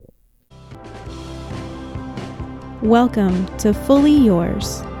Welcome to Fully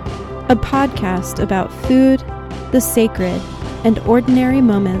Yours, a podcast about food, the sacred, and ordinary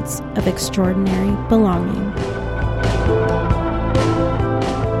moments of extraordinary belonging.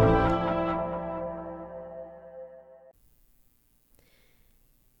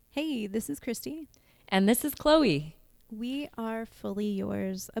 Hey, this is Christy. And this is Chloe. We are Fully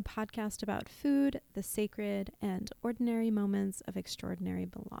Yours, a podcast about food, the sacred, and ordinary moments of extraordinary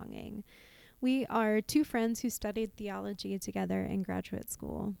belonging. We are two friends who studied theology together in graduate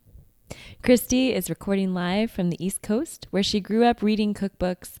school. Christy is recording live from the East Coast, where she grew up reading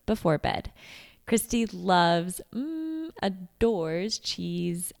cookbooks before bed. Christy loves, adores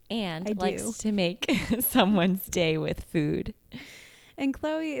cheese, and likes to make someone's day with food. And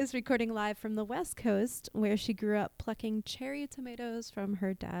Chloe is recording live from the West Coast, where she grew up plucking cherry tomatoes from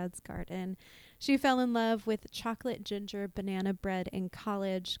her dad's garden. She fell in love with chocolate ginger banana bread in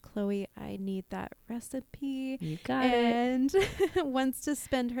college. Chloe, I need that recipe. You got it. And wants to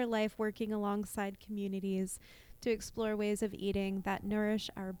spend her life working alongside communities to explore ways of eating that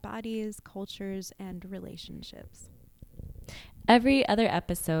nourish our bodies, cultures, and relationships. Every other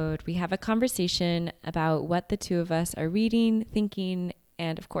episode, we have a conversation about what the two of us are reading, thinking,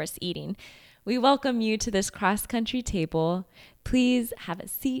 and of course, eating. We welcome you to this cross-country table. Please have a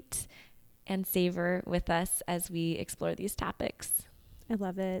seat and savor with us as we explore these topics. I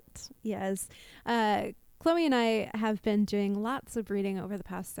love it. Yes. Chloe and I have been doing lots of reading over the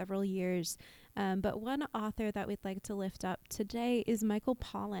past several years, but one author that we'd like to lift up today is Michael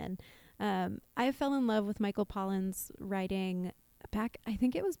Pollan. I fell in love with Michael Pollan's writing back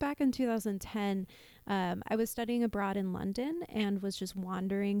in 2010. I was studying abroad in London and was just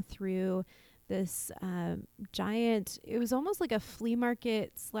wandering through this giant, it was almost like a flea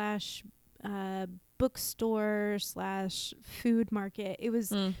market slash bookstore slash food market. It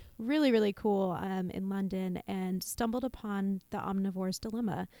was really, really cool in London, and stumbled upon The Omnivore's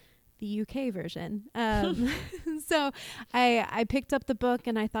Dilemma, the UK version. So I picked up the book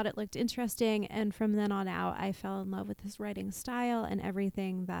and I thought it looked interesting. And from then on out, I fell in love with his writing style and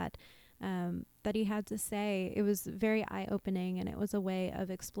everything that he had to say. It was very eye-opening, and it was a way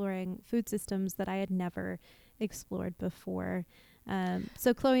of exploring food systems that I had never explored before.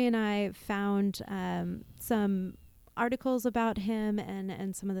 So Chloe and I found some articles about him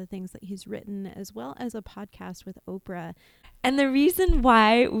and some of the things that he's written, as well as a podcast with Oprah. And the reason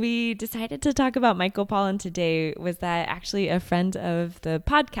why we decided to talk about Michael Pollan today was that actually a friend of the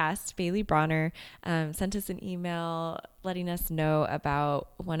podcast, Bailey Bronner, sent us an email letting us know about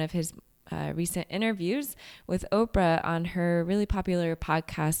one of his recent interviews with Oprah on her really popular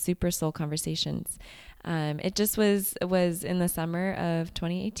podcast, Super Soul Conversations. It just was in the summer of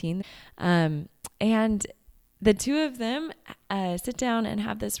 2018. And the two of them sit down and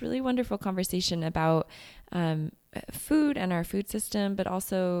have this really wonderful conversation about food and our food system, but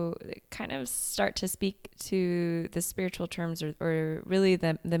also kind of start to speak to the spiritual terms or really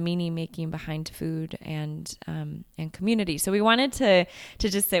the meaning making behind food and community. So we wanted to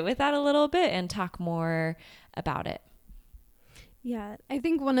just sit with that a little bit and talk more about it. Yeah, I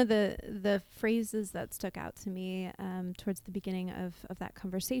think one of the phrases that stuck out to me towards the beginning of that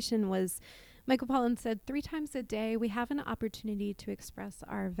conversation was Michael Pollan said, 3 times a day, we have an opportunity to express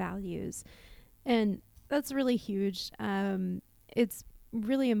our values. And that's really huge. It's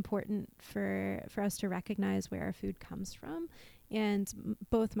really important for us to recognize where our food comes from. And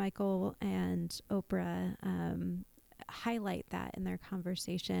both Michael and Oprah highlight that in their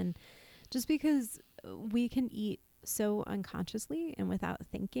conversation, just because we can eat so unconsciously and without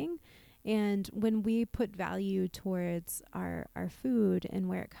thinking. And when we put value towards our food and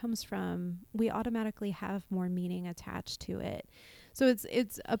where it comes from, we automatically have more meaning attached to it. So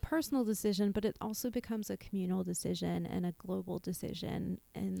it's a personal decision, but it also becomes a communal decision and a global decision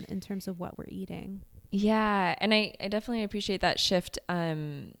in terms of what we're eating. Yeah, and I definitely appreciate that shift,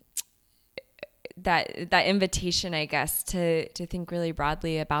 that invitation, I guess, to think really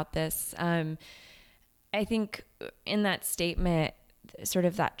broadly about this. I think in that statement, sort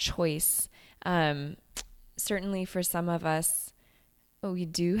of that choice, certainly for some of us, we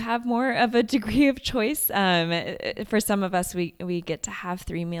do have more of a degree of choice. For some of us, we get to have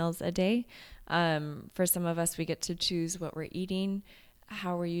 3 meals a day. For some of us, we get to choose what we're eating,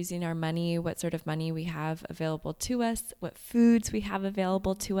 how we're using our money, what sort of money we have available to us, what foods we have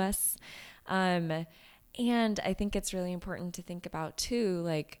available to us. And I think it's really important to think about too,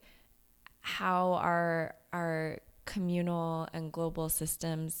 like how our communal and global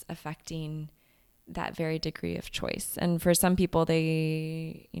systems affecting that very degree of choice. And for some people,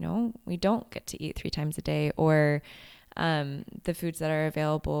 we don't get to eat 3 times a day, or the foods that are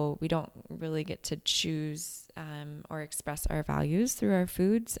available. We don't really get to choose or express our values through our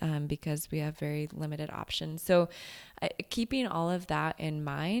foods because we have very limited options. So keeping all of that in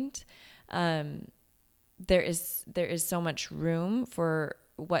mind, there is so much room for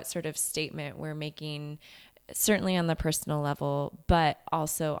what sort of statement we're making, certainly on the personal level, but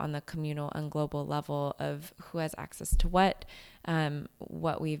also on the communal and global level of who has access to what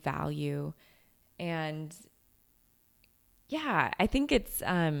we value. And yeah, I think it's,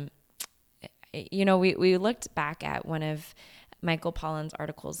 we looked back at one of Michael Pollan's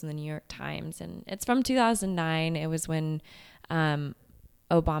articles in the New York Times, and it's from 2009. It was when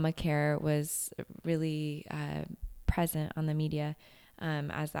Obamacare was really present on the media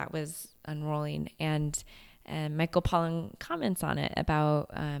as that was unrolling. And Michael Pollan comments on it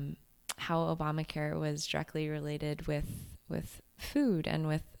about how Obamacare was directly related with food and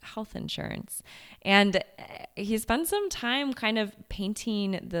with health insurance. And he spent some time kind of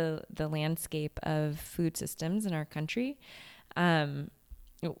painting the landscape of food systems in our country.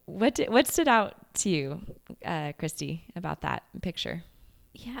 What stood out to you, Christy, about that picture?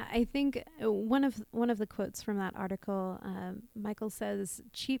 Yeah, I think one of the quotes from that article, Michael says,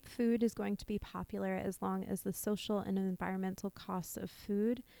 cheap food is going to be popular as long as the social and environmental costs of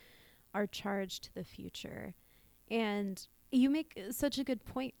food are charged to the future. And you make such a good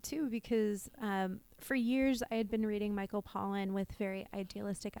point, too, because for years I had been reading Michael Pollan with very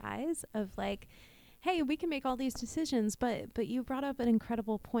idealistic eyes of like, hey, we can make all these decisions, but you brought up an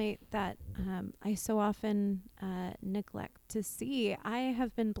incredible point that I so often neglect to see. I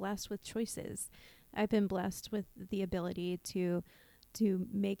have been blessed with choices. I've been blessed with the ability to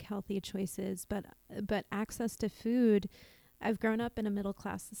make healthy choices, but access to food. I've grown up in a middle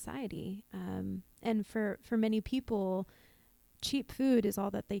class society, and for many people, cheap food is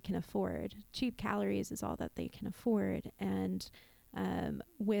all that they can afford. Cheap calories is all that they can afford, and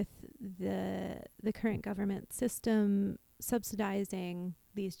with the current government system subsidizing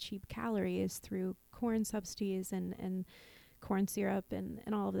these cheap calories through corn subsidies and corn syrup and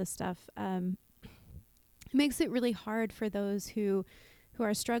all of this stuff, it makes it really hard for those who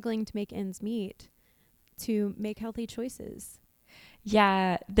are struggling to make ends meet to make healthy choices.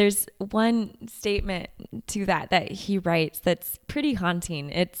 Yeah, there's one statement to that he writes that's pretty haunting.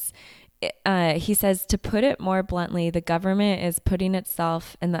 He says, to put it more bluntly, the government is putting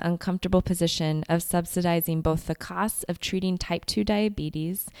itself in the uncomfortable position of subsidizing both the costs of treating type 2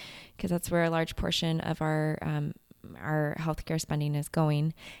 diabetes, because that's where a large portion of our healthcare spending is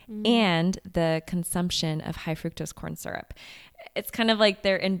going, and the consumption of high fructose corn syrup. It's kind of like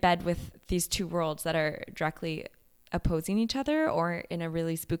they're in bed with these two worlds that are directly opposing each other, or in a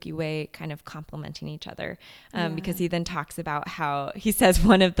really spooky way kind of complementing each other, because he then talks about how he says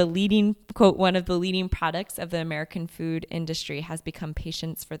one of the leading products of the American food industry has become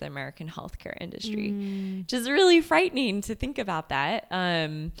patients for the American healthcare industry, which is really frightening to think about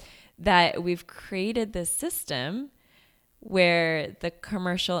that we've created this system where the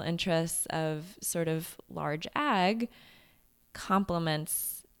commercial interests of sort of large ag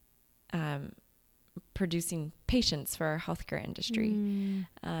complements producing patients for our healthcare industry.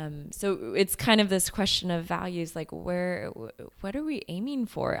 So it's kind of this question of values, like what are we aiming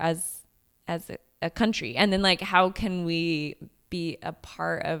for as a country? And then like, how can we be a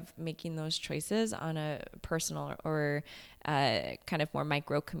part of making those choices on a personal or kind of more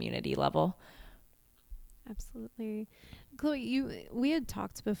micro community level? Absolutely. Chloe, we had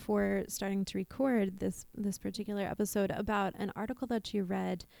talked before starting to record this particular episode about an article that you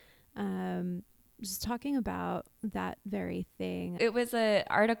read, just talking about that very thing. It was an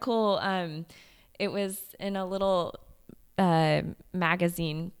article, it was in a little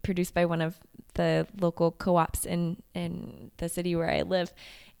magazine produced by one of the local co-ops in the city where I live.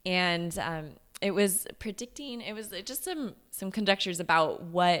 And it was predicting, it was just some conjectures about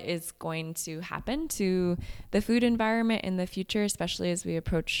what is going to happen to the food environment in the future, especially as we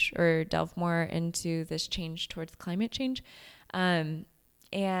approach or delve more into this change towards climate change. And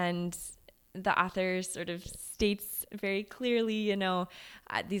the author sort of states very clearly,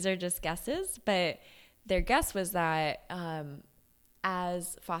 these are just guesses, but their guess was that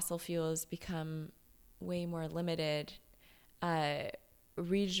as fossil fuels become way more limited,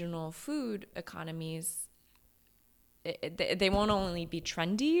 regional food economies, they won't only be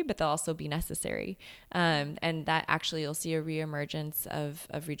trendy, but they'll also be necessary. And that actually you'll see a reemergence of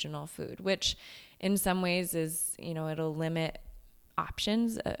regional food, which in some ways is, it'll limit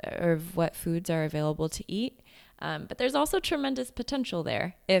options of what foods are available to eat. But there's also tremendous potential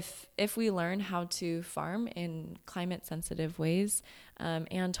there if we learn how to farm in climate sensitive ways,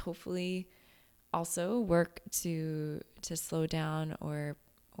 and hopefully also work to slow down or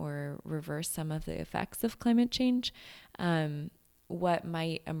reverse some of the effects of climate change, what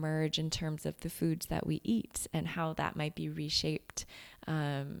might emerge in terms of the foods that we eat and how that might be reshaped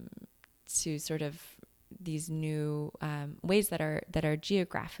to sort of these new ways that are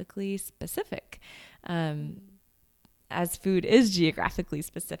geographically specific. As food is geographically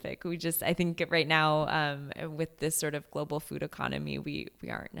specific, I think right now with this sort of global food economy, we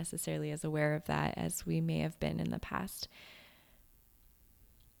aren't necessarily as aware of that as we may have been in the past.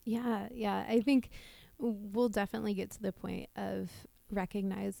 Yeah. I think we'll definitely get to the point of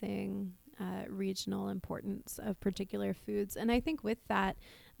recognizing regional importance of particular foods. And I think with that,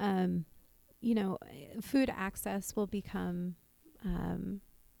 food access will become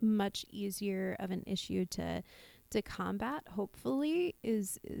much easier of an issue to combat, hopefully,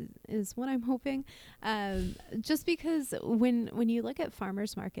 is what I'm hoping. Just because when you look at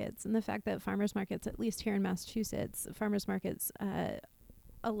farmers markets and the fact that farmers markets, at least here in Massachusetts, farmers markets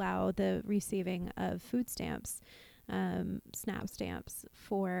allow the receiving of food stamps, SNAP stamps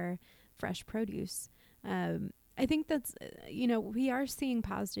for fresh produce. I think that's, we are seeing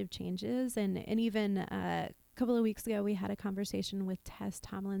positive changes. And even a couple of weeks ago, we had a conversation with Tess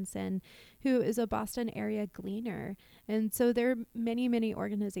Tomlinson, who is a Boston area gleaner. And so there are many, many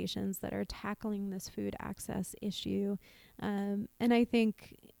organizations that are tackling this food access issue. And I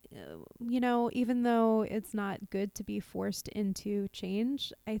think, even though it's not good to be forced into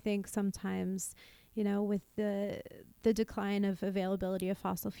change, I think sometimes, with the decline of availability of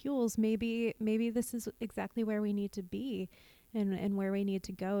fossil fuels, maybe this is exactly where we need to be and where we need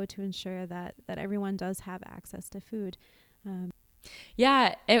to go to ensure that everyone does have access to food.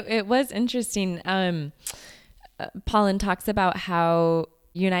 Yeah, it was interesting. Pollen talks about how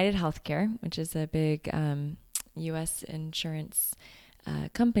United Healthcare, which is a big U.S. insurance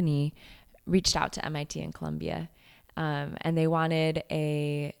company, reached out to MIT and Columbia, and they wanted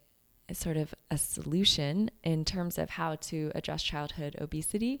a sort of a solution in terms of how to address childhood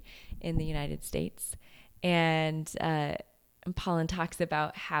obesity in the United States. And Pollen talks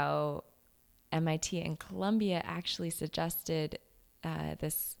about how MIT and Columbia actually suggested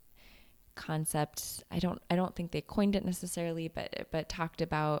this concept. I don't think they coined it necessarily, but talked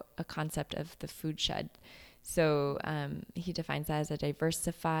about a concept of the food shed. So he defines that as a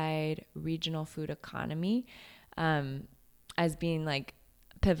diversified regional food economy, as being like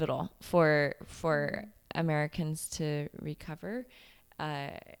pivotal for Americans to recover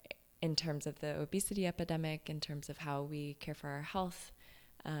in terms of the obesity epidemic, in terms of how we care for our health,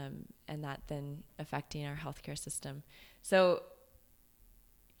 and that then affecting our healthcare system. So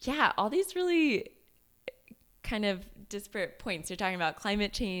yeah, all these really kind of disparate points. You're talking about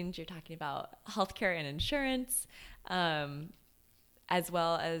climate change, you're talking about healthcare and insurance, as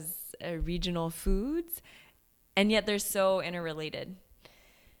well as regional foods, and yet they're so interrelated.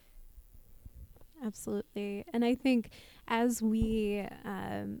 Absolutely. And I think as we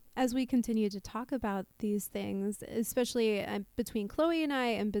continue to talk about these things, especially between Chloe and I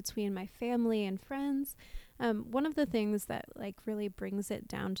and between my family and friends, one of the things that like really brings it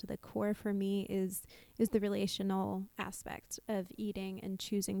down to the core for me is the relational aspect of eating and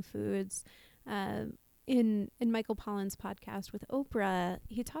choosing foods. In Michael Pollan's podcast with Oprah,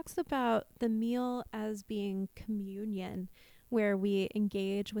 he talks about the meal as being communion, where we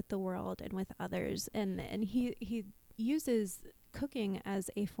engage with the world and with others. And he uses cooking as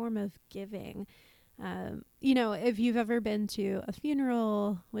a form of giving. If you've ever been to a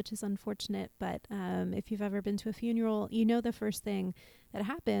funeral, which is unfortunate, but if you've ever been to a funeral, the first thing that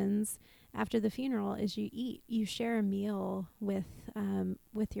happens after the funeral is you eat. You share a meal with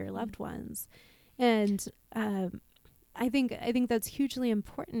your loved ones. And I think that's hugely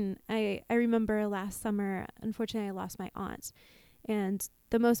important. I remember last summer, unfortunately, I lost my aunt. And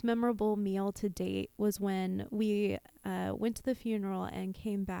the most memorable meal to date was when we went to the funeral and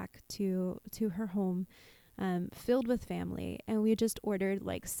came back to her home filled with family. And we just ordered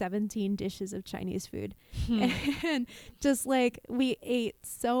like 17 dishes of Chinese food. And just like we ate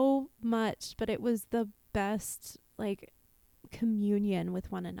so much, but it was the best like communion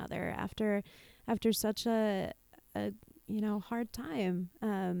with one another after such a hard time.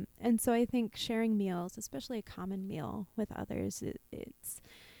 And so I think sharing meals, especially a common meal with others,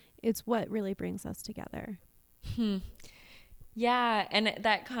 it's what really brings us together. Yeah. And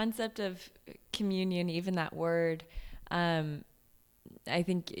that concept of communion, even that word, I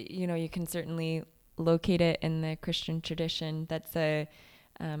think, you can certainly locate it in the Christian tradition. That's a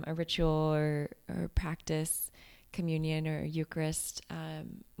ritual or practice, communion or Eucharist,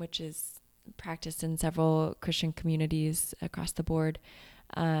 which is practiced in several Christian communities across the board.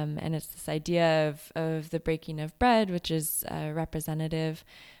 And it's this idea of the breaking of bread, which is representative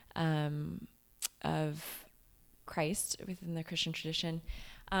of Christ within the Christian tradition.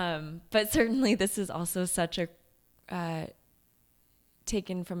 But certainly this is also such a,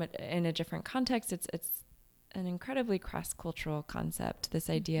 taken from it in a different context. It's an incredibly cross-cultural concept, this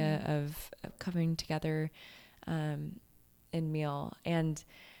idea of coming together in meal. And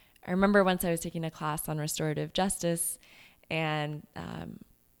I remember once I was taking a class on restorative justice, and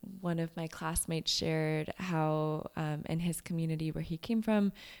one of my classmates shared how in his community where he came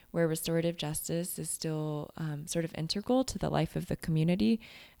from, where restorative justice is still sort of integral to the life of the community,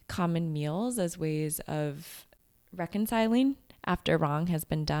 common meals as ways of reconciling after wrong has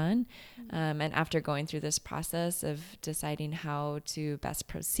been done, and after going through this process of deciding how to best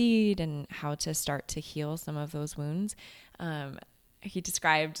proceed and how to start to heal some of those wounds. He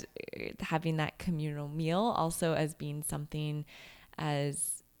described having that communal meal also as being something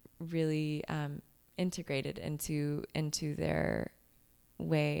as really integrated into their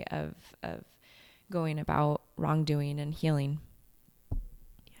way of going about wrongdoing and healing.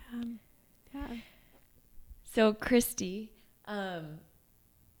 Yeah. So Christy,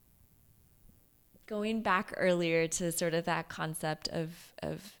 going back earlier to sort of that concept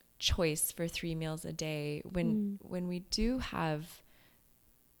of choice for 3 meals a day, when we do have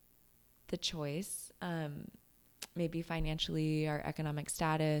the choice, maybe financially, our economic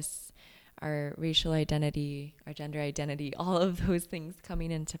status, our racial identity, our gender identity, all of those things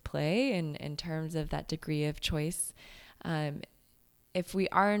coming into play in terms of that degree of choice. If we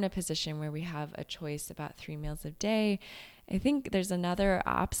are in a position where we have a choice about 3 meals a day, I think there's another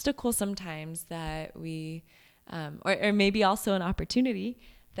obstacle sometimes that we, or maybe also an opportunity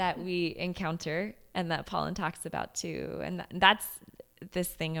that we encounter and that Paulin talks about too. And that's this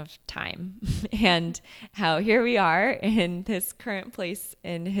thing of time and how here we are in this current place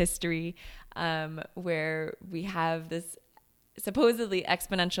in history where we have this supposedly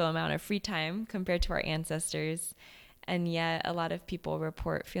exponential amount of free time compared to our ancestors. And yet a lot of people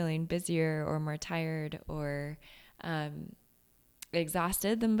report feeling busier or more tired or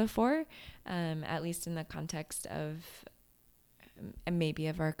exhausted than before, at least in the context of maybe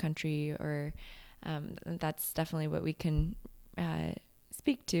of our country, or that's definitely what we can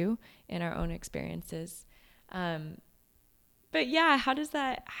speak to in our own experiences. But yeah, how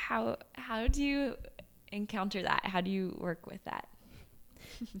do you encounter that? How do you work with that?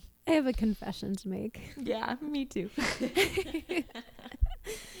 I have a confession to make. Yeah, me too.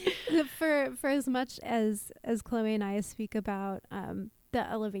 For as much as Chloe and I speak about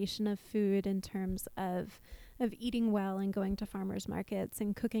the elevation of food in terms of eating well and going to farmers markets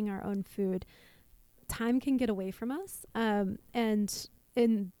and cooking our own food, time can get away from us. And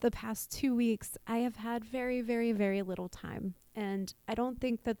in the past 2 weeks, I have had very, very, very little time. And I don't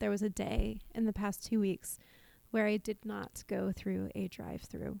think that there was a day in the past 2 weeks where I did not go through a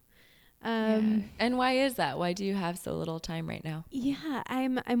drive-through. And why is that? Why do you have so little time right now? Yeah,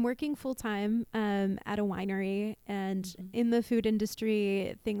 I'm working full time at a winery, and in the food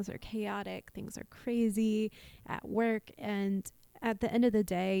industry, things are chaotic, things are crazy at work, and at the end of the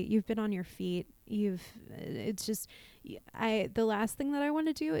day, you've been on your feet. The last thing that I want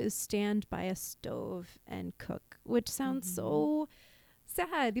to do is stand by a stove and cook, which sounds so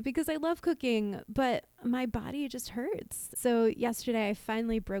sad because I love cooking, but my body just hurts. So yesterday I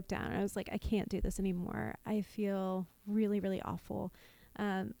finally broke down. I was like, I can't do this anymore. I feel really, really awful.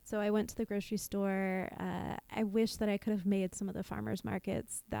 So I went to the grocery store. I wish that I could have made some of the farmers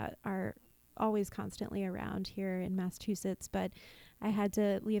markets that are always constantly around here in Massachusetts, but I had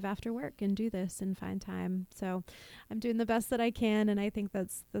to leave after work and do this and find time. So I'm doing the best that I can, and I think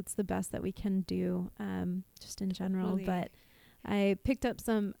that's the best that we can do, just in general. Totally. But I picked up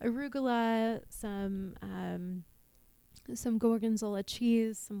some arugula, some gorgonzola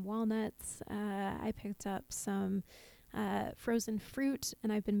cheese, some walnuts. I picked up some frozen fruit,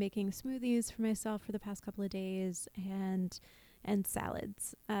 and I've been making smoothies for myself for the past couple of days, and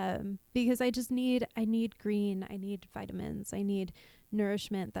salads, because I need green, I need vitamins, I need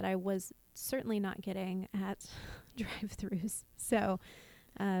nourishment that I was certainly not getting at drive-thrus. So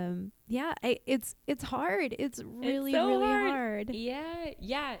it's hard. It's really, so really hard.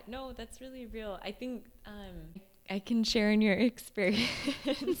 Yeah. No, that's really real. I think I can share in your experience.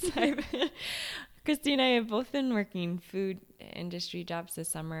 Christy and I have both been working food industry jobs this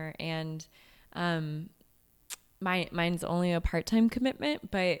summer, and mine's only a part-time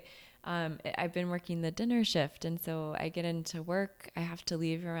commitment, but I've been working the dinner shift, and so I get into work. I have to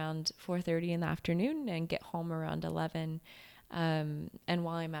leave around 4:30 in the afternoon and get home around 11. And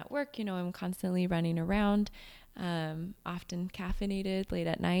while I'm at work, I'm constantly running around, often caffeinated late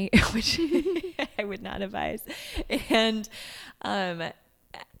at night, which I would not advise. And, um,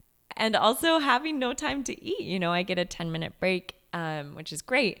 and also having no time to eat. I get a 10-minute break, which is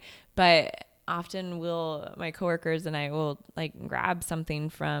great, but often my coworkers and I will like grab something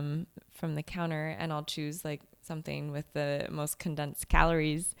from the counter, and I'll choose like something with the most condensed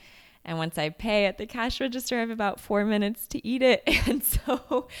calories. And once I pay at the cash register, I have about 4 minutes to eat it. And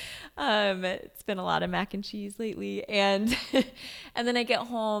so it's been a lot of mac and cheese lately. And and then I get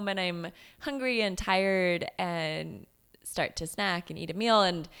home and I'm hungry and tired and start to snack and eat a meal.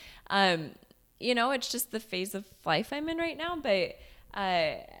 And, it's just the phase of life I'm in right now. But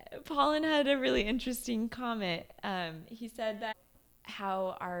Paulin had a really interesting comment. He said that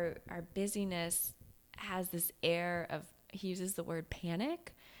how our busyness has this air of, he uses the word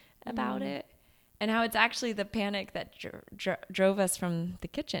panic about it, and how it's actually the panic that drove us from the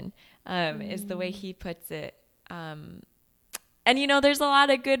kitchen, is the way he puts it. And there's a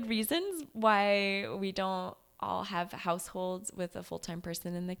lot of good reasons why we don't all have households with a full-time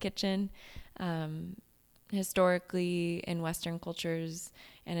person in the kitchen. Historically, in Western cultures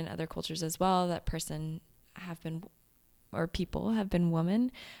and in other cultures as well, that people have been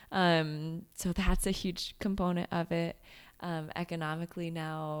women. So that's a huge component of it. Economically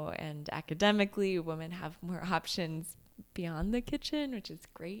now and academically, women have more options beyond the kitchen, which is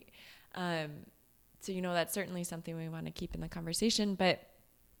great. So, that's certainly something we want to keep in the conversation, but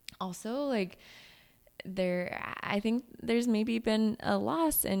also like I think there's maybe been a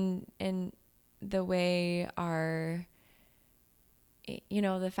loss in the way the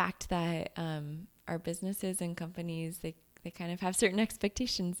fact that, our businesses and companies, they kind of have certain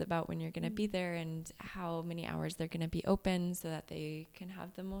expectations about when you're going to be there and how many hours they're going to be open so that they can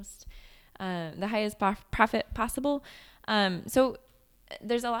have the highest profit possible. So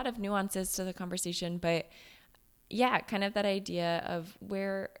there's a lot of nuances to the conversation, but yeah, kind of that idea of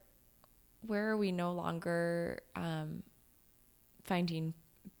where are we no longer finding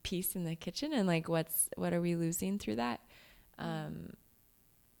peace in the kitchen, and like what are we losing through that?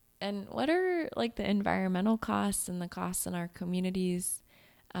 And what are like the environmental costs and the costs in our communities?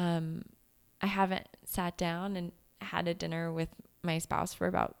 I haven't sat down and had a dinner with my spouse for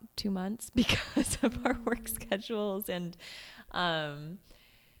about 2 months because of our work schedules. And and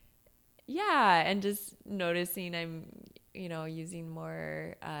just noticing I'm, using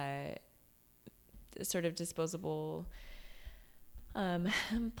more sort of disposable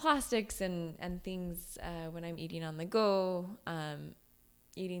plastics and things when I'm eating on the go.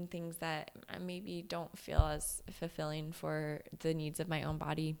 Eating things that maybe don't feel as fulfilling for the needs of my own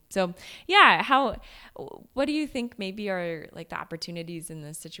body. So yeah, what do you think maybe are like the opportunities in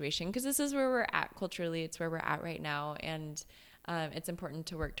this situation? Because this is where we're at culturally. It's where we're at right now. And it's important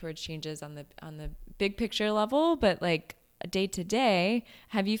to work towards changes on the big picture level, but like day to day,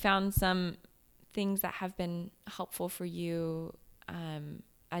 have you found some things that have been helpful for you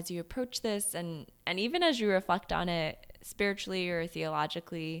as you approach this, and even as you reflect on it spiritually or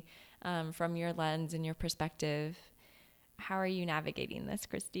theologically, from your lens and your perspective? How are you navigating this,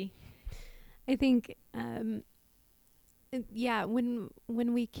 Christy? I think, when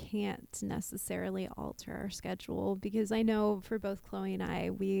we can't necessarily alter our schedule, because I know for both Chloe and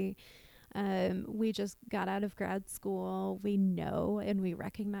I, we just got out of grad school. We know and we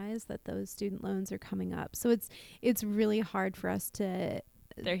recognize that those student loans are coming up. So it's really hard for us to.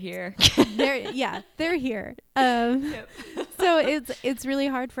 They're here. They're here. Yep. So it's really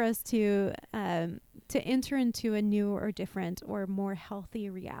hard for us to enter into a new or different or more healthy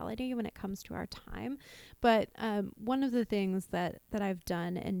reality when it comes to our time. But one of the things that I've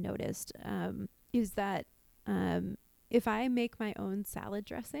done and noticed is that if I make my own salad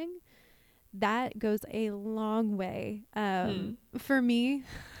dressing, that goes a long way for me.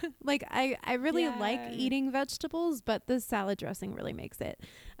 Like I really like eating vegetables, but the salad dressing really makes it.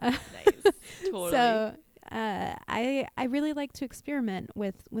 Nice. Totally. So I really like to experiment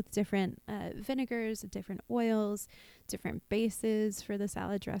with different vinegars, different oils, different bases for the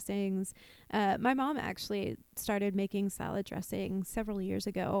salad dressings. My mom actually started making salad dressing several years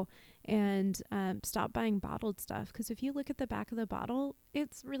ago and stopped buying bottled stuff, because if you look at the back of the bottle,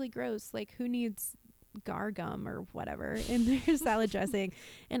 it's really gross. Like, who needs gar gum or whatever in their salad dressing?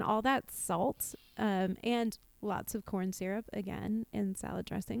 And all that salt and lots of corn syrup again in salad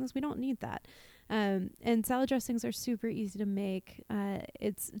dressings. We don't need that. And salad dressings are super easy to make.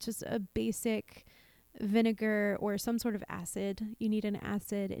 It's just a basic vinegar or some sort of acid. You need an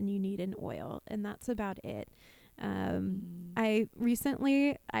acid and you need an oil, and that's about it. I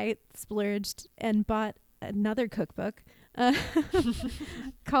recently splurged and bought another cookbook uh,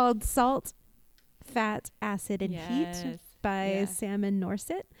 called Salt, Fat, Acid, and Heat by Salmon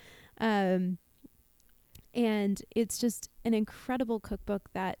Norset. And it's just an incredible cookbook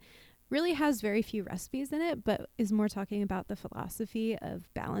that really has very few recipes in it, but is more talking about the philosophy of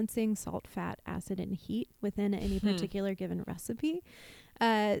balancing salt, fat, acid, and heat within any particular given recipe.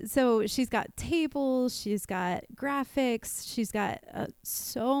 So she's got tables, she's got graphics, she's got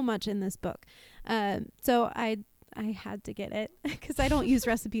so much in this book. So I had to get it because I don't use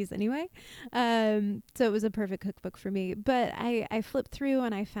recipes anyway. So it was a perfect cookbook for me. But I flipped through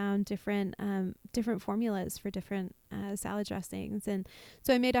and I found different formulas for different salad dressings. And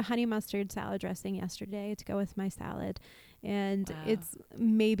so I made a honey mustard salad dressing yesterday to go with my salad. And it's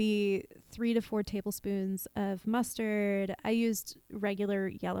maybe 3 to 4 tablespoons of mustard. I used regular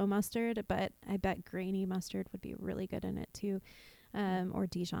yellow mustard, but I bet grainy mustard would be really good in it too. Or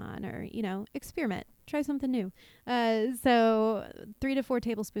Dijon, or, experiment, try something new. So 3 to 4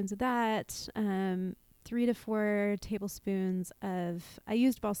 tablespoons of that, 3 to 4 tablespoons of, I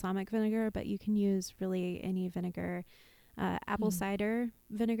used balsamic vinegar, but you can use really any vinegar. Apple cider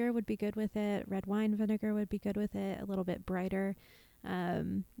vinegar would be good with it. Red wine vinegar would be good with it. A little bit brighter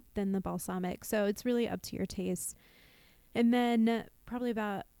than the balsamic. So it's really up to your taste. And then probably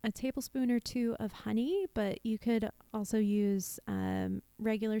about a tablespoon or 2 of honey, but you could also use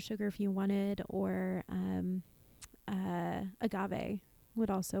regular sugar if you wanted, or agave would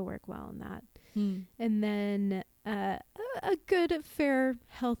also work well in that. And then a good, fair,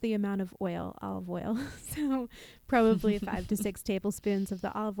 healthy amount of olive oil. So probably 5 to 6 tablespoons of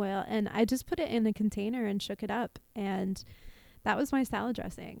the olive oil. And I just put it in a container and shook it up, and that was my salad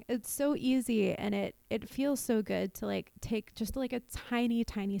dressing. It's so easy, and it feels so good to take just a tiny,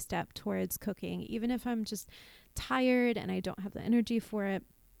 tiny step towards cooking. Even if I'm just tired and I don't have the energy for it,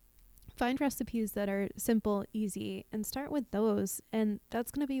 find recipes that are simple, easy, and start with those. And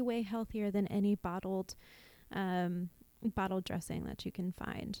that's going to be way healthier than any bottled dressing that you can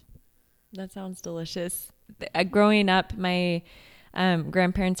find. That sounds delicious. Growing up, my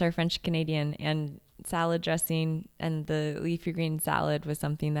grandparents are French Canadian, and salad dressing and the leafy green salad was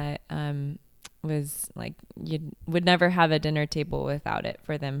something that was like you would never have a dinner table without it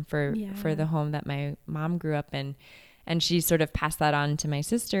for them, for the home that my mom grew up in. And she sort of passed that on to my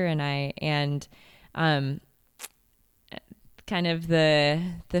sister and I, and kind of the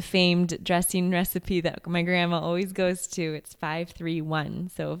famed dressing recipe that my grandma always goes to. It's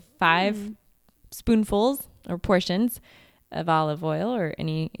 5-3-1. So 5 spoonfuls or portions of olive oil or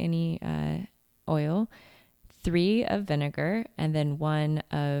any oil, 3 of vinegar, and then 1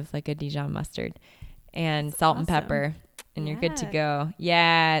 of like a Dijon mustard, and salt and pepper, and you're good to go.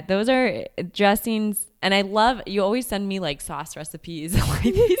 Yeah, those are dressings. And I love, you always send me like sauce recipes, like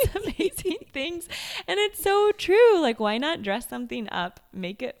these amazing things. And it's so true. Like, why not dress something up,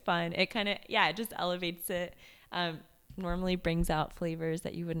 make it fun? It kind of, it just elevates it. Normally brings out flavors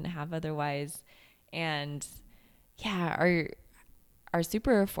that you wouldn't have otherwise. And are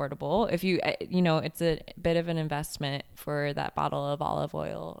super affordable. If you it's a bit of an investment for that bottle of olive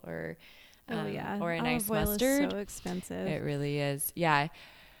oil or or a olive nice oil mustard. is so expensive. It really is. Yeah.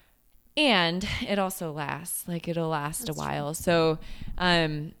 And it also lasts, like it'll last a while. True. So,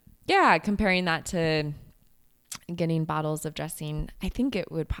 comparing that to getting bottles of dressing, I think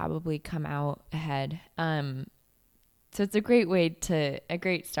it would probably come out ahead. So it's a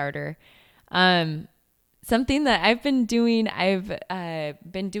great starter. Something that I've been doing, I've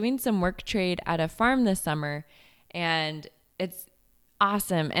been doing some work trade at a farm this summer, and it's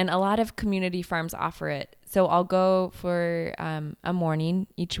awesome. And a lot of community farms offer it. So I'll go for a morning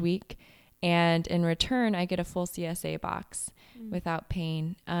each week, and in return, I get a full CSA box without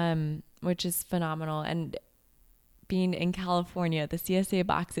paying, which is phenomenal. And being in California, the CSA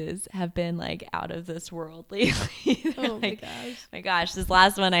boxes have been like out of this world lately. Oh like, my gosh. This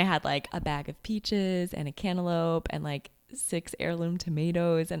last one, I had like a bag of peaches and a cantaloupe and like 6 heirloom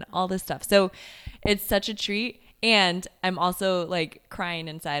tomatoes and all this stuff. So it's such a treat. And I'm also like crying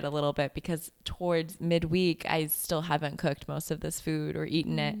inside a little bit because towards midweek, I still haven't cooked most of this food or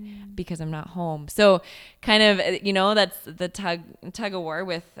eaten it because I'm not home. So kind of, that's the tug of war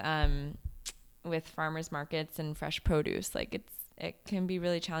with farmers markets and fresh produce. Like it can be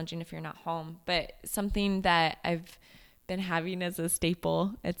really challenging if you're not home, but something that I've been having as a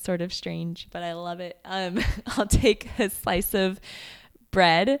staple. It's sort of strange, but I love it. I'll take a slice of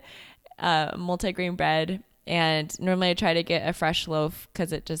bread, multigrain bread, and normally I try to get a fresh loaf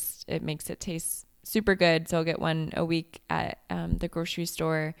because it makes it taste super good. So I'll get one a week at the grocery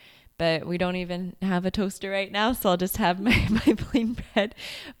store. But we don't even have a toaster right now, so I'll just have my plain bread.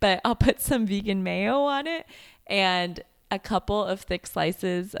 But I'll put some vegan mayo on it and a couple of thick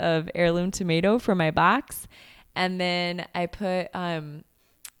slices of heirloom tomato for my box. And then I put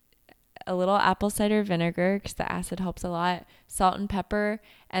a little apple cider vinegar because the acid helps a lot, salt and pepper,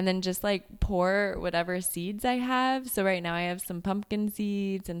 and then just like pour whatever seeds I have. So right now I have some pumpkin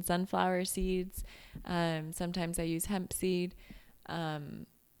seeds and sunflower seeds. Sometimes I use hemp seed, and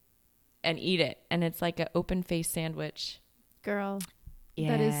eat it. And it's like an open face sandwich. Girl,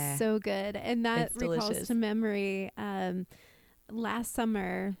 Yeah. that is so good. And that It's recalls delicious. to memory, last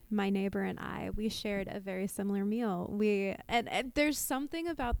summer, my neighbor and we shared a very similar meal. And there's something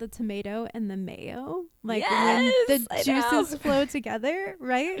about the tomato and the mayo, when the I juices know. flow together,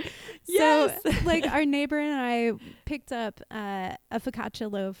 right? Yes. So like our neighbor and I picked up a focaccia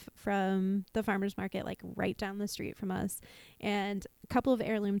loaf from the farmer's market, like right down the street from us, and a couple of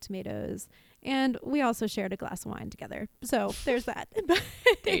heirloom tomatoes. And we also shared a glass of wine together. So there's that.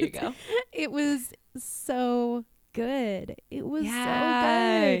 There you go. It was so good. It was so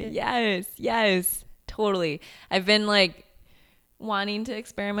good. Yes, totally. I've been like wanting to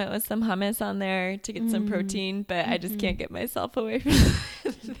experiment with some hummus on there to get some protein, but I just can't get myself away from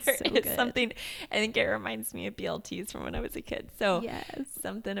it. There so is good. something, I think it reminds me of BLTs from when I was a kid. So Yes.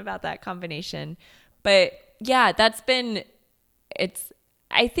 something about that combination. But yeah,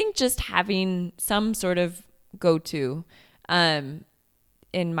 I think just having some sort of go-to in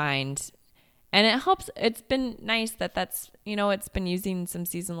mind. And it helps. It's been nice that's, it's been using some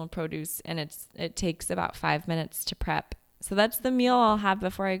seasonal produce, and it takes about 5 minutes to prep. So that's the meal I'll have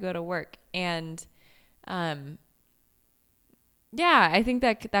before I go to work. And, yeah, I think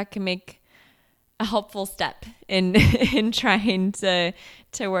that can make a helpful step in, in trying to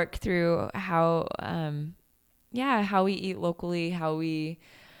work through how we eat locally, how we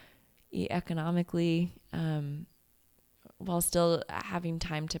eat economically, while still having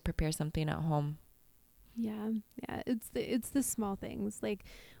time to prepare something at home. Yeah. It's the small things. Like,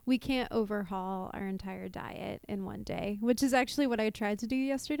 we can't overhaul our entire diet in one day, which is actually what I tried to do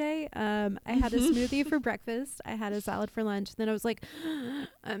yesterday. I had a smoothie for breakfast. I had a salad for lunch. Then I was like,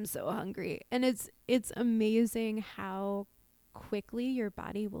 I'm so hungry. And it's amazing how quickly your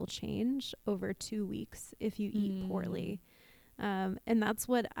body will change over 2 weeks if you eat poorly. And that's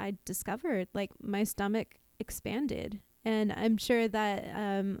what I discovered. Like, my stomach expanded. And I'm sure that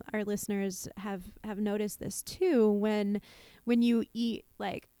our listeners have noticed this too. When you eat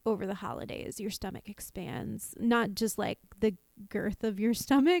like over the holidays, your stomach expands, not just like the girth of your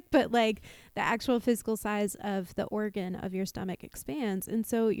stomach, but like the actual physical size of the organ of your stomach expands. And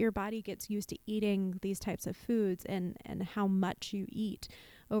so your body gets used to eating these types of foods and how much you eat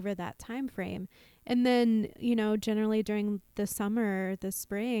over that time frame. And then, generally during the summer, the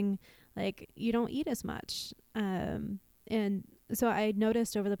spring, like, you don't eat as much. And so I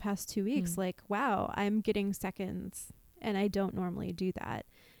noticed over the past 2 weeks, like, wow, I'm getting seconds, and I don't normally do that.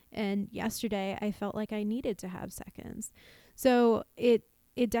 And yesterday I felt like I needed to have seconds. So it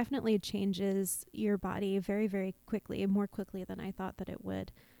definitely changes your body very, very quickly, more quickly than I thought that it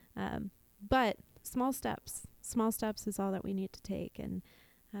would. But small steps is all that we need to take. And,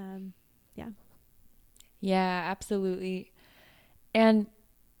 Yeah, absolutely. And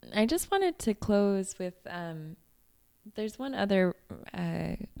I just wanted to close with, there's one other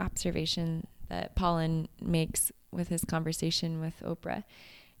observation that Paulin makes with his conversation with Oprah,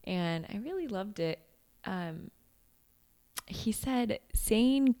 and I really loved it. He said,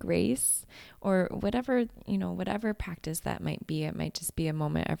 saying grace, or whatever practice that might be, it might just be a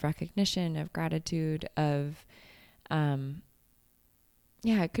moment of recognition, of gratitude, of,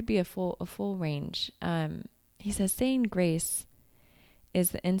 it could be a full range. He says, saying grace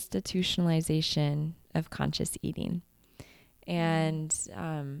is the institutionalization of conscious eating. And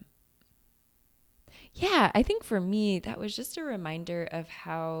I think for me, that was just a reminder of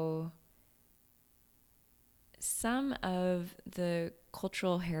how some of the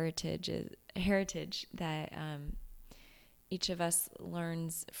cultural heritage that each of us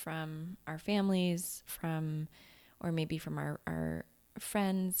learns from our families, or maybe from our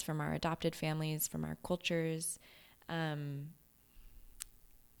friends, from our adopted families, from our cultures,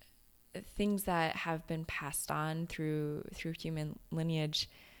 things that have been passed on through human lineage.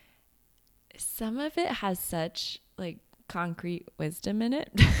 Some of it has such like concrete wisdom in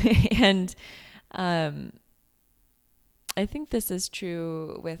it. And I think this is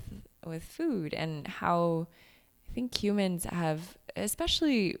true with food, and how I think humans have,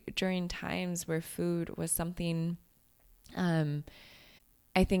 especially during times where food was something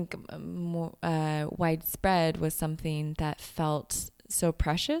I think more widespread, was something that felt so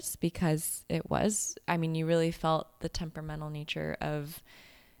precious, because it was, you really felt the temperamental nature of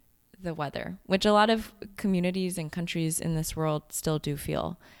the weather, which a lot of communities and countries in this world still do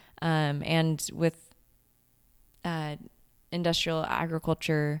feel. And with industrial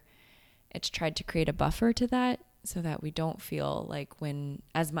agriculture, it's tried to create a buffer to that so that we don't feel like when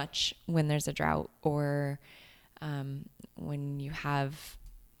there's a drought, or when you have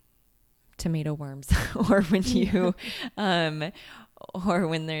tomato worms or when you or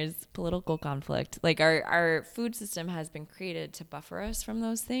when there's political conflict. Like our food system has been created to buffer us from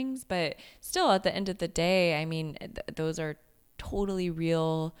those things, but still at the end of the day, I mean, those are totally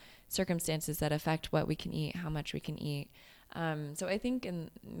real circumstances that affect what we can eat, how much we can eat. So I think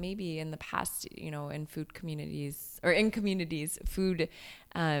maybe in the past, in food communities or in communities, food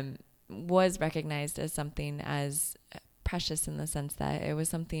was recognized as something as precious in the sense that it was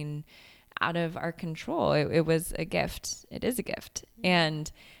something out of our control. It was a gift. It is a gift.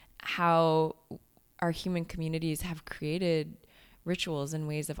 And how our human communities have created rituals and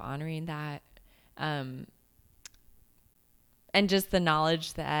ways of honoring that. And just the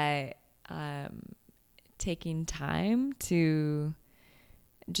knowledge that taking time to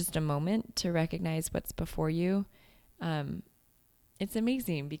just a moment to recognize what's before you, it's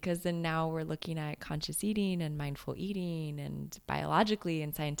amazing, because then now we're looking at conscious eating and mindful eating, and biologically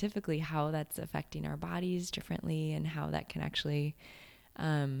and scientifically how that's affecting our bodies differently, and how that can actually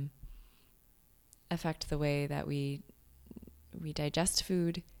affect the way that we digest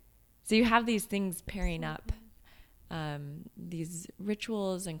food. So you have these things pairing up, these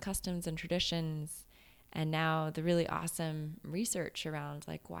rituals and customs and traditions, and now the really awesome research around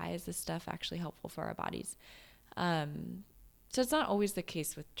like, why is this stuff actually helpful for our bodies? So it's not always the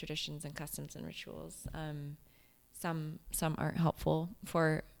case with traditions and customs and rituals. Some aren't helpful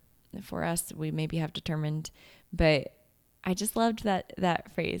for us. We maybe have determined, but I just loved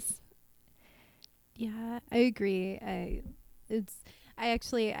that phrase. Yeah, I agree. I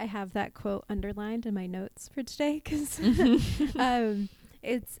have that quote underlined in my notes for today, because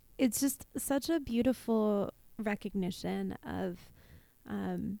it's just such a beautiful recognition of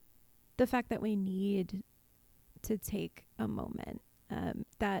the fact that we need to take a moment.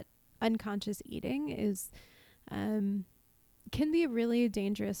 That unconscious eating is can be really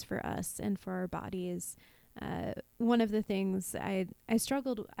dangerous for us and for our bodies. One of the things I've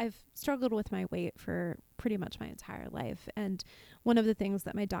struggled with my weight for pretty much my entire life. And one of the things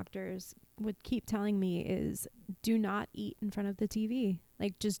that my doctors would keep telling me is, do not eat in front of the TV.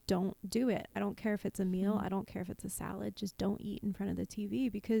 Like, just don't do it. I don't care if it's a meal. I don't care if it's a salad. Just don't eat in front of the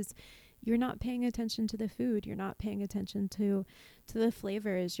TV, because you're not paying attention to the food. You're not paying attention to the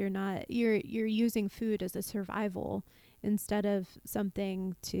flavors. You're using food as a survival instead of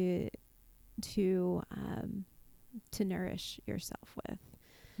something to nourish yourself with.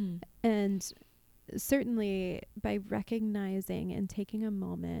 And certainly by recognizing and taking a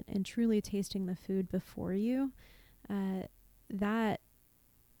moment and truly tasting the food before you, that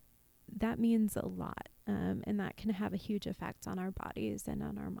means a lot. And that can have a huge effect on our bodies and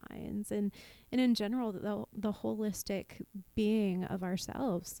on our minds, and in general, the holistic being of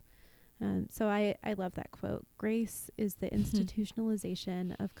ourselves. So I love that quote. Grace is the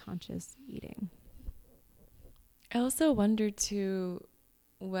institutionalization of conscious eating. I also wonder too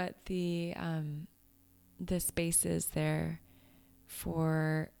what the space is there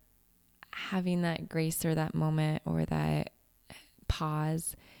for having that grace or that moment or that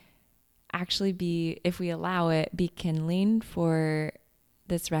pause actually be, if we allow it, be kindling for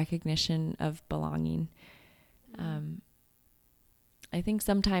this recognition of belonging. I think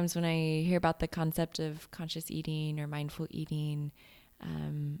sometimes when I hear about the concept of conscious eating or mindful eating,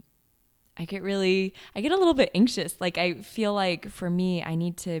 I get a little bit anxious. Like, I feel like for me, I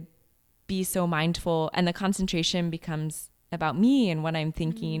need to be so mindful, and the concentration becomes about me and what I'm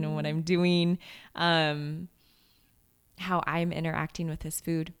thinking and what I'm doing, how I'm interacting with this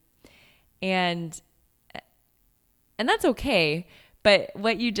food. And that's okay. But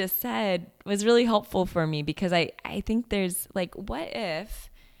what you just said was really helpful for me, because I think there's like, what if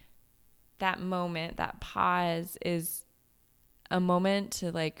that moment, that pause is a moment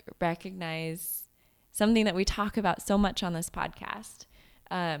to like recognize something that we talk about so much on this podcast.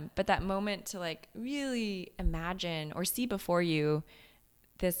 But that moment to like really imagine or see before you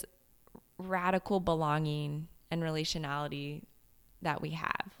this radical belonging and relationality that we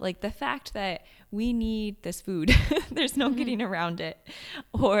have. Like the fact that we need this food, there's no getting around it.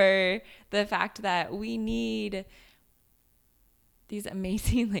 Or the fact that we need these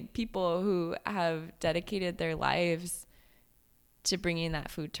amazing like people who have dedicated their lives to bringing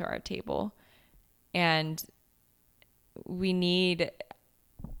that food to our table. And we need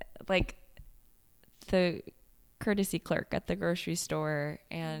like the courtesy clerk at the grocery store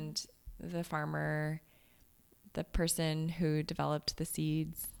and the farmer, the person who developed the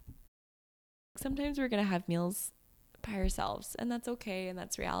seeds. Sometimes we're going to have meals by ourselves, and that's okay, and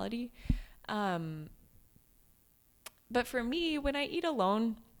that's reality. But for me, when I eat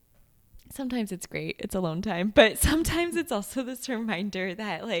alone, sometimes it's great. It's alone time. But sometimes it's also this reminder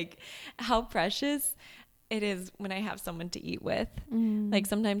that, like, how precious it is when I have someone to eat with. Like,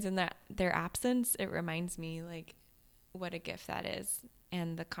 sometimes in their absence, it reminds me, like, what a gift that is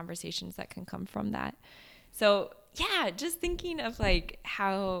and the conversations that can come from that. So, yeah, just thinking of, like,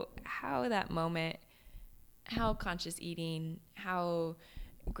 how that moment, how conscious eating, how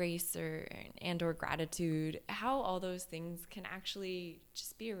grace or gratitude, how all those things can actually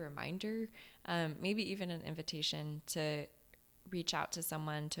just be a reminder, maybe even an invitation to reach out to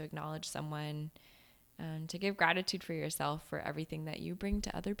someone, to acknowledge someone, to give gratitude for yourself for everything that you bring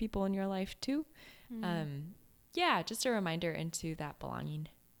to other people in your life too. Yeah, just a reminder into that belonging.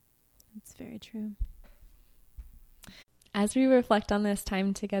 That's very true. As we reflect on this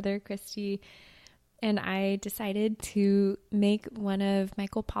time together, Christy and I decided to make one of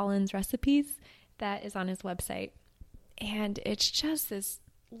Michael Pollan's recipes that is on his website. And it's just this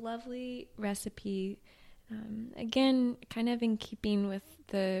lovely recipe. Again, kind of in keeping with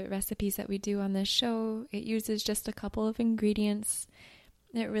the recipes that we do on this show. It uses just a couple of ingredients.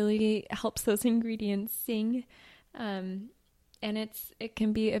 It really helps those ingredients sing. And it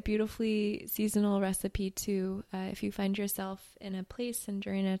can be a beautifully seasonal recipe too. If you find yourself in a place and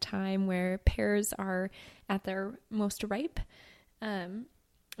during a time where pears are at their most ripe.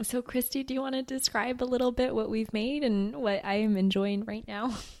 So Christy, do you want to describe a little bit what we've made and what I am enjoying right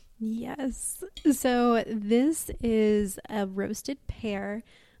now? Yes. So this is a roasted pear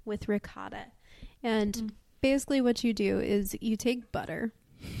with ricotta. And basically what you do is you take butter.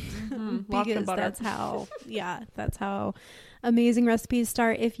 Because that's how amazing recipes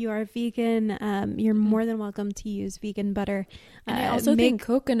start. If you are vegan, you're more than welcome to use vegan butter. And I also think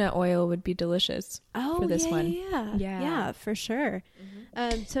coconut oil would be delicious for this one. Yeah, for sure.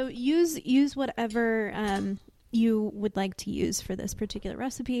 So use whatever you would like to use for this particular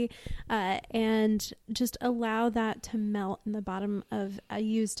recipe, and just allow that to melt in the bottom of, I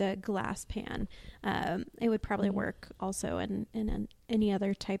used a glass pan. It would probably work also in any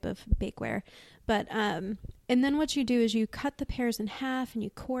other type of bakeware. But, and then what you do is you cut the pears in half and you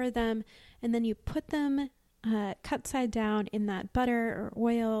core them, and then you put them cut side down in that butter or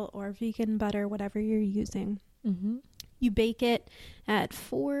oil or vegan butter, whatever you're using. You bake it at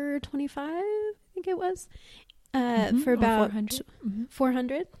 425, I think it was. For about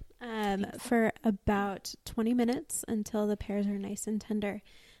 400 for about 20 minutes until the pears are nice and tender.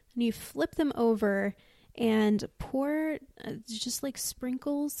 And you flip them over and pour, just like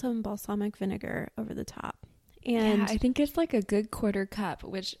sprinkle some balsamic vinegar over the top. And I think it's like a good quarter cup,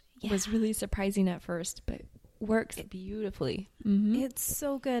 which was really surprising at first, but works beautifully. It's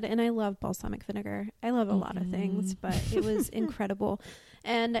so good. And I love balsamic vinegar. I love a lot of things, but it was incredible.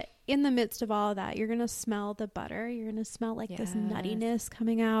 And in the midst of all of that, you're going to smell the butter. You're going to smell like this nuttiness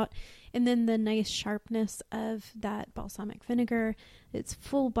coming out. And then the nice sharpness of that balsamic vinegar. It's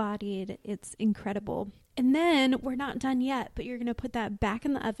full bodied. It's incredible. And then we're not done yet, but you're going to put that back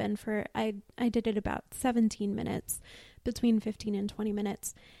in the oven for, I did it about 17 minutes, between 15 and 20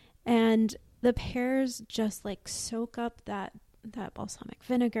 minutes. And the pears just like soak up that balsamic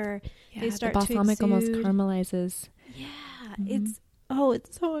vinegar. Yeah, they start the balsamic to almost caramelizes. Yeah, it's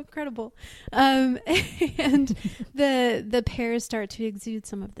so incredible. And the pears start to exude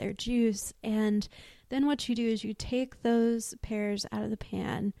some of their juice. And then what you do is you take those pears out of the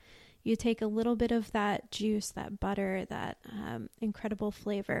pan. You take a little bit of that juice, that butter, that incredible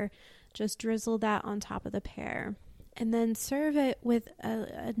flavor, just drizzle that on top of the pear. And then serve it with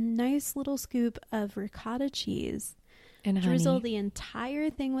a nice little scoop of ricotta cheese. And drizzle honey. the entire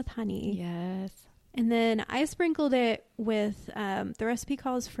thing with honey. Yes. And then I sprinkled it with, the recipe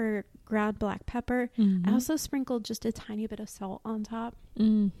calls for ground black pepper. I also sprinkled just a tiny bit of salt on top.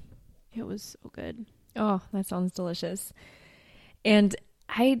 It was so good. Oh, that sounds delicious. And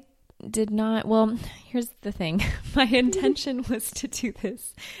I did not, well, here's the thing. My intention was to do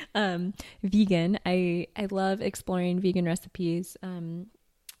this vegan. I love exploring vegan recipes.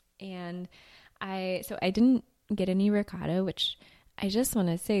 And I didn't get any ricotta, which I just want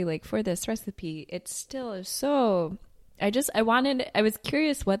to say, like, for this recipe, it still is so, I was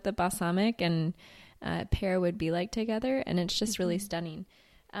curious what the balsamic and pear would be like together, and it's just really stunning.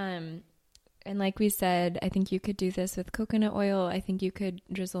 And like we said, I think you could do this with coconut oil. I think you could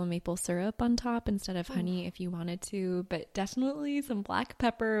drizzle maple syrup on top instead of honey if you wanted to, but definitely some black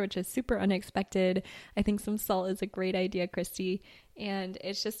pepper, which is super unexpected. I think some salt is a great idea, Christy. And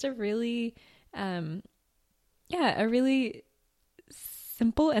it's just a really, a really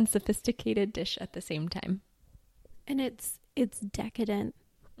simple and sophisticated dish at the same time. And it's decadent.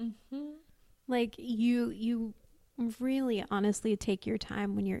 Mm-hmm. Like you really honestly take your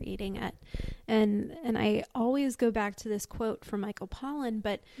time when you're eating it. And I always go back to this quote from Michael Pollan,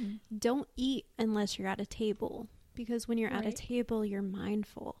 but don't eat unless you're at a table, because when you're at a table, you're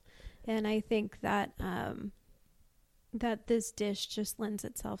mindful. And I think that that this dish just lends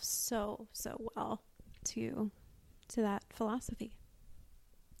itself so well to that philosophy.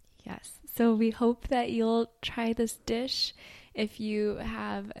 Yes. So we hope that you'll try this dish if you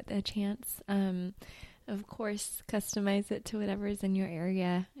have a chance. Of course, customize it to whatever is in your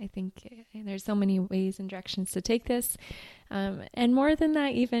area. I think there's so many ways and directions to take this. And more than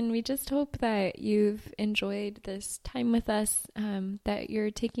that, even, we just hope that you've enjoyed this time with us, that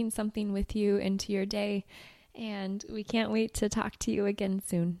you're taking something with you into your day. And we can't wait to talk to you again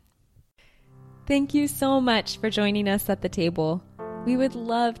soon. Thank you so much for joining us at the table. We would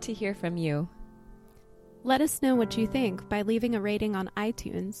love to hear from you. Let us know what you think by leaving a rating on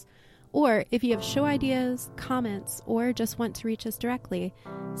iTunes. Or if you have show ideas, comments, or just want to reach us directly,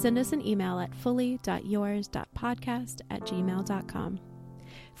 send us an email at fullyyours.podcast@gmail.com.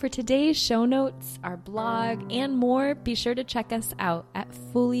 For today's show notes, our blog, and more, be sure to check us out at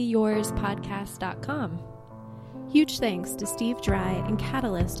fullyyourspodcast.com. Huge thanks to Steve Dry and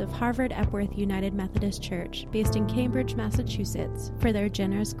Catalyst of Harvard Epworth United Methodist Church, based in Cambridge, Massachusetts, for their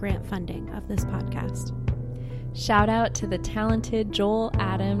generous grant funding of this podcast. Shout out to the talented Joel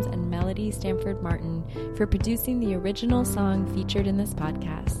Adams and Melody Stanford Martin for producing the original song featured in this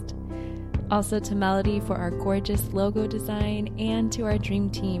podcast. Also to Melody for our gorgeous logo design, and to our dream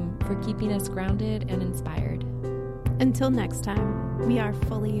team for keeping us grounded and inspired. Until next time, we are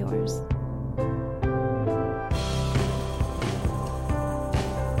fully yours.